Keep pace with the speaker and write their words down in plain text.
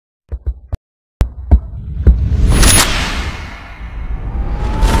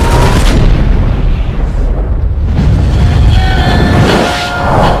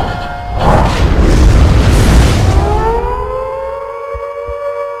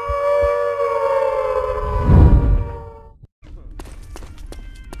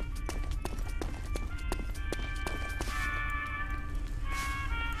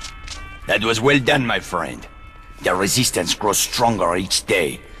That was well done, my friend. The resistance grows stronger each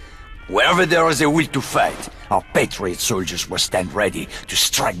day. Wherever there is a will to fight, our patriot soldiers will stand ready to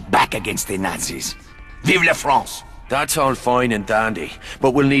strike back against the Nazis. Vive la France! That's all fine and dandy,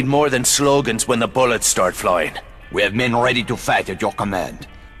 but we'll need more than slogans when the bullets start flying. We have men ready to fight at your command.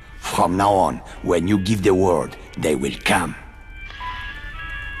 From now on, when you give the word, they will come.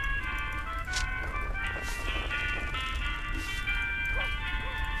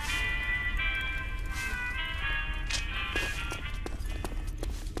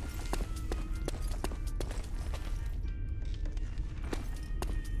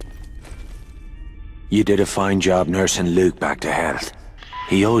 You did a fine job nursing Luke back to health.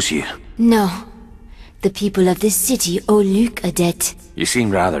 He owes you. No. The people of this city owe Luke a debt. You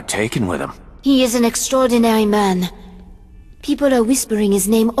seem rather taken with him. He is an extraordinary man. People are whispering his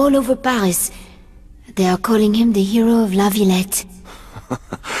name all over Paris. They are calling him the hero of La Villette.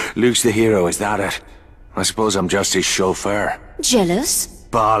 Luke's the hero, is that it? I suppose I'm just his chauffeur. Jealous?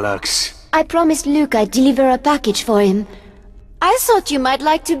 Bollocks. I promised Luke I'd deliver a package for him. I thought you might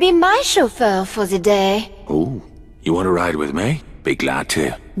like to be my chauffeur for the day. Oh, you want to ride with me? Be glad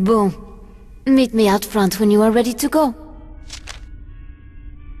to. Bon. Meet me out front when you are ready to go.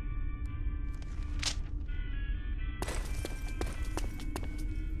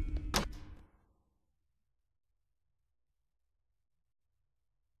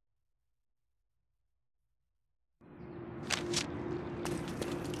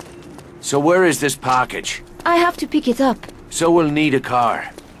 So where is this package? I have to pick it up. So we'll need a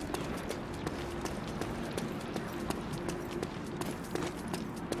car.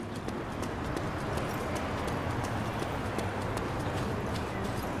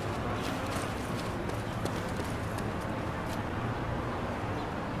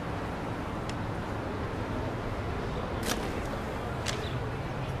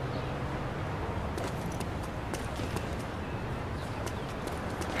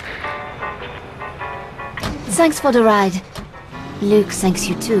 Thanks for the ride. Luke thanks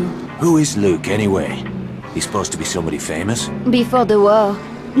you too. Who is Luke, anyway? He's supposed to be somebody famous? Before the war,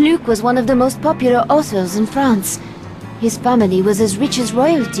 Luke was one of the most popular authors in France. His family was as rich as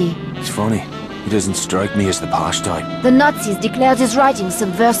royalty. It's funny. He doesn't strike me as the posh type. The Nazis declared his writings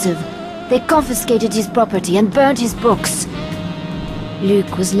subversive. They confiscated his property and burned his books.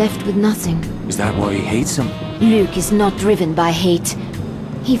 Luke was left with nothing. Is that why he hates him? Luke is not driven by hate.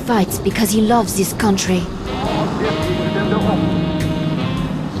 He fights because he loves this country.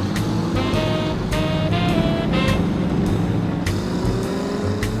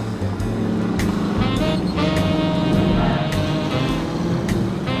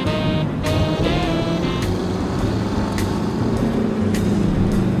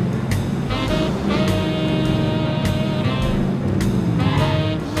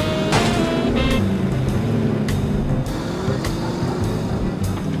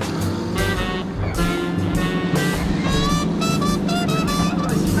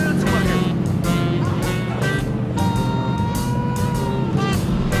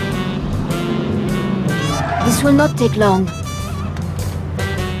 This will not take long.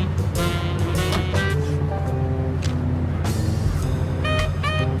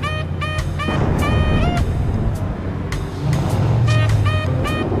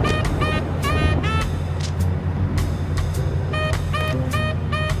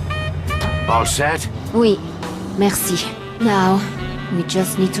 All set? Oui, merci. Now, we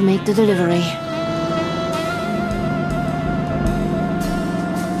just need to make the delivery.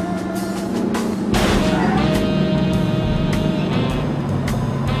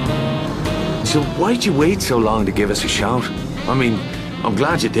 So why'd you wait so long to give us a shout? I mean, I'm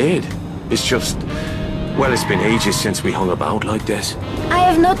glad you did. It's just... well, it's been ages since we hung about like this. I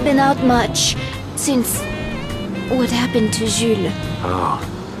have not been out much since what happened to Jules. Oh,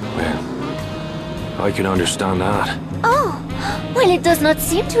 well, I can understand that. Oh, well, it does not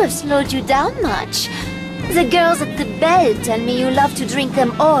seem to have slowed you down much. The girls at the bell tell me you love to drink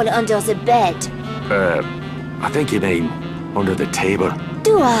them all under the bed. I think you mean under the table.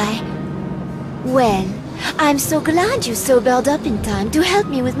 Do I? Well, I'm so glad you sobered up in time to help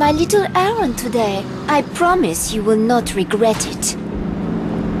me with my little errand today. I promise you will not regret it.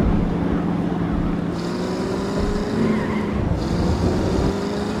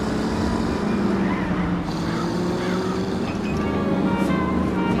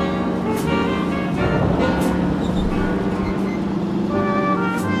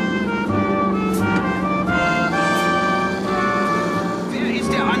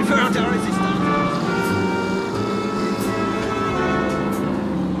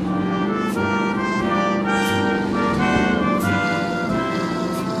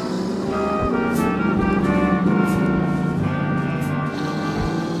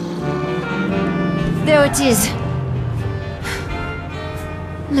 So it is.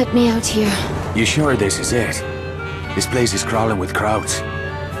 Let me out here. You sure this is it? This place is crawling with crowds.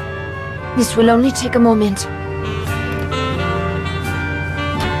 This will only take a moment.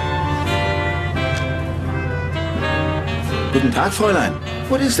 Guten Tag, Fräulein.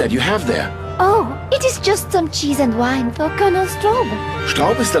 What is that you have there? Oh, it is just some cheese and wine for Colonel Straub.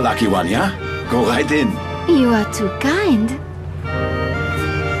 Straub is the lucky one, yeah? Go right in. You are too kind.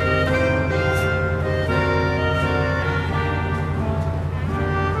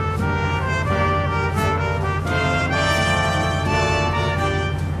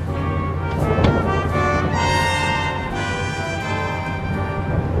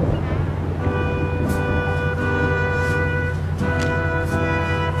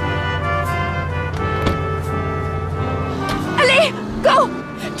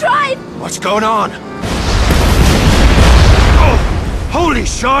 What's going on? Oh! Holy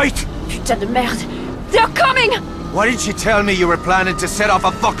shite! Putain de merde! They're coming! Why didn't you tell me you were planning to set off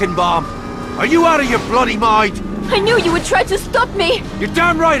a fucking bomb? Are you out of your bloody mind? I knew you would try to stop me! You're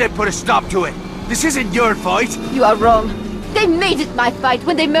damn right I put a stop to it! This isn't your fight! You are wrong. They made it my fight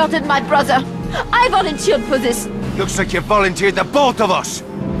when they murdered my brother. I volunteered for this. Looks like you volunteered the both of us!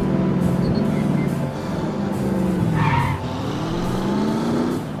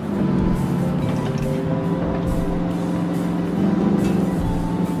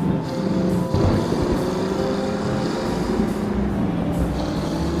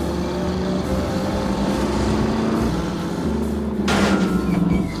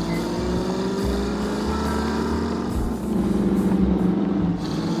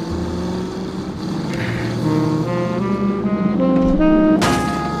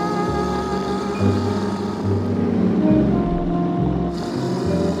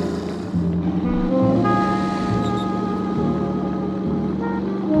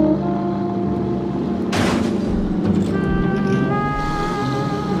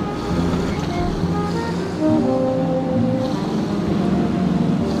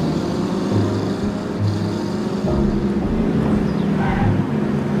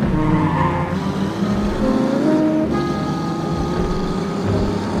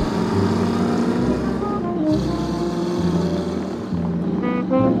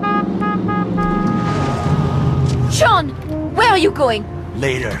 Sean! Where are you going?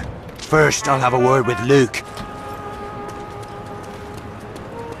 Later. First, I'll have a word with Luke.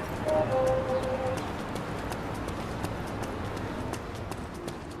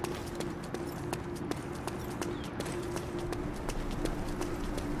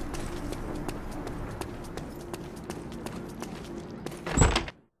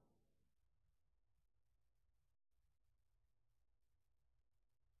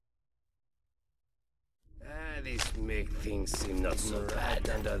 These make things seem not so bad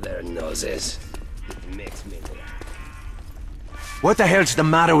under their noses. It makes me laugh. What the hell's the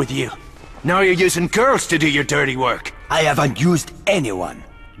matter with you? Now you're using girls to do your dirty work. I haven't used anyone.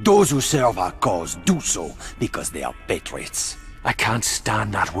 Those who serve our cause do so because they are patriots. I can't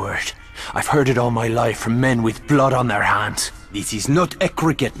stand that word. I've heard it all my life from men with blood on their hands. This is not a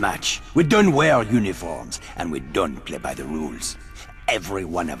cricket match. We don't wear uniforms, and we don't play by the rules. Every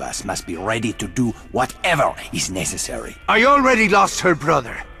one of us must be ready to do whatever is necessary. I already lost her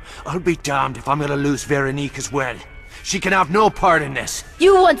brother. I'll be damned if I'm gonna lose Veronique as well. She can have no part in this.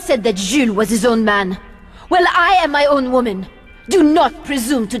 You once said that Jules was his own man. Well, I am my own woman. Do not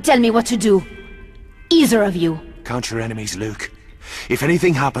presume to tell me what to do. Either of you. Count your enemies, Luke. If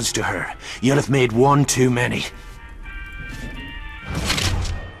anything happens to her, you'll have made one too many.